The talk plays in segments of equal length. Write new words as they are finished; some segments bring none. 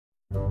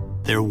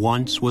There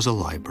once was a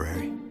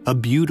library, a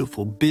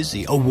beautiful,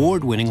 busy,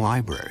 award-winning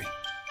library.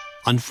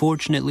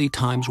 Unfortunately,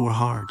 times were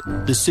hard.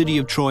 The city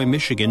of Troy,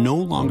 Michigan no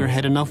longer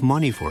had enough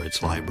money for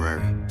its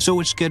library, so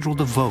it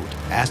scheduled a vote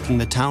asking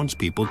the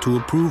townspeople to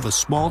approve a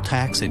small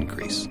tax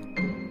increase.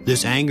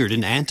 This angered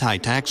an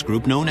anti-tax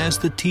group known as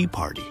the Tea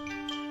Party.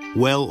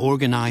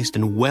 Well-organized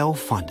and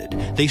well-funded,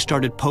 they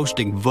started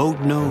posting Vote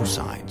No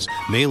signs,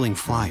 mailing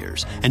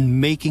flyers, and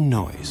making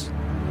noise.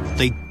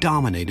 They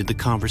dominated the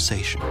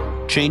conversation,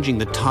 changing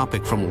the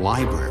topic from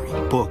library,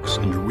 books,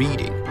 and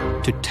reading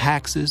to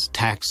taxes,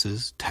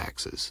 taxes,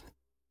 taxes.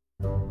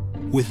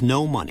 With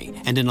no money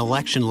and an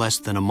election less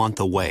than a month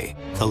away,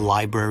 the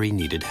library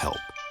needed help.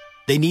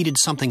 They needed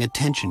something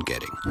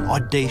attention-getting,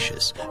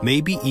 audacious,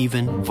 maybe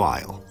even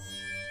vile.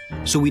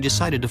 So we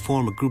decided to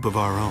form a group of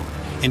our own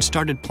and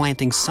started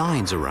planting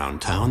signs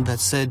around town that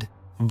said,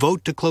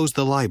 "Vote to close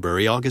the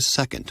library August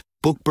 2nd,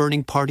 book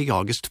burning party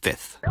August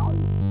 5th.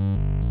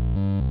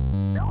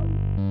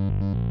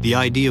 The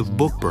idea of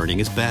book burning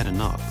is bad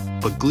enough,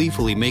 but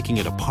gleefully making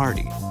it a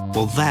party,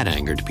 well, that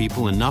angered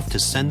people enough to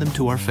send them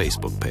to our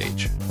Facebook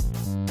page.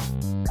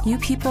 You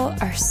people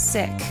are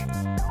sick.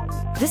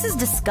 This is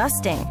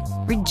disgusting.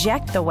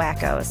 Reject the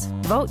wackos.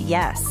 Vote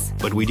yes.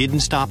 But we didn't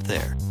stop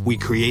there. We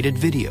created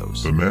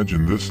videos.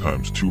 Imagine this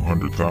times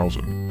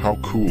 200,000. How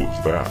cool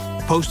is that?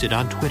 Posted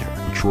on Twitter.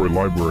 The Troy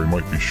Library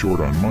might be short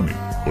on money,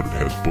 but it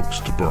has books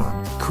to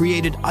burn.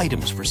 Created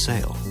items for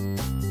sale.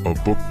 A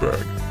book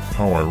bag.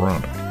 How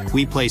ironic.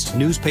 We placed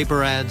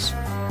newspaper ads,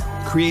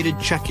 created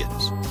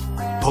check-ins,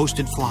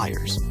 posted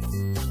flyers,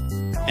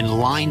 and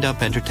lined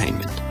up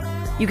entertainment.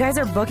 You guys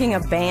are booking a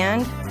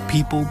band?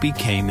 People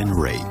became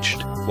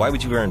enraged. Why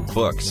would you burn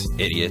books,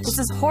 idiots? This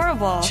is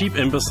horrible. Cheap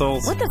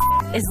imbeciles. What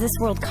the is this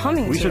world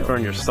coming We to? should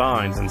burn your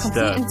signs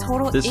instead. Complete and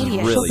total This idiots.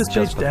 is really Shut this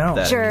just page down.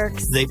 pathetic.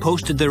 Jerks. They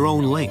posted their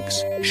own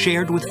links,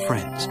 shared with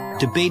friends,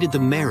 debated the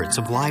merits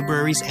of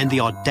libraries and the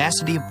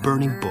audacity of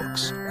burning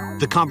books.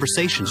 The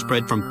conversation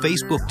spread from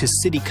Facebook to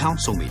city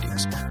council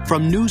meetings,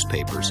 from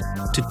newspapers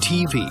to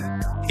TV.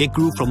 It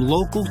grew from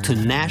local to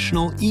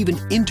national, even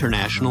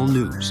international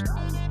news.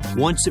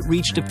 Once it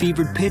reached a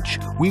fevered pitch,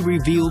 we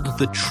revealed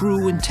the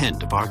true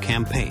intent of our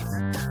campaign.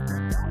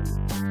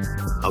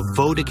 A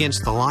vote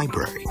against the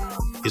library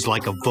is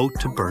like a vote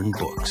to burn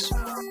books.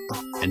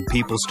 And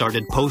people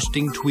started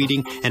posting,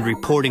 tweeting, and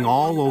reporting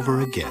all over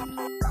again.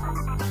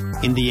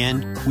 In the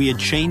end, we had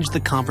changed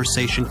the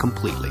conversation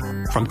completely,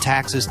 from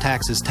taxes,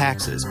 taxes,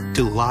 taxes,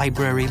 to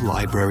library,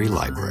 library,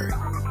 library.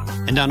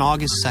 And on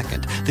August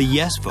 2nd, the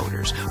yes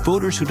voters,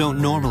 voters who don't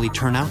normally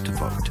turn out to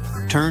vote,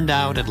 turned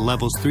out at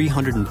levels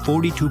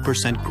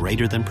 342%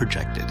 greater than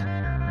projected.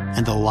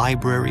 And the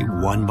library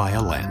won by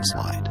a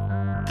landslide.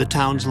 The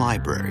town's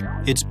library,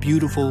 its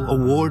beautiful,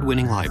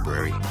 award-winning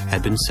library,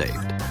 had been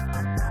saved.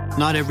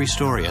 Not every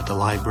story at the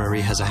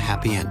library has a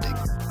happy ending.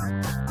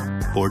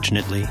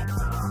 Fortunately,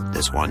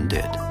 this one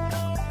did.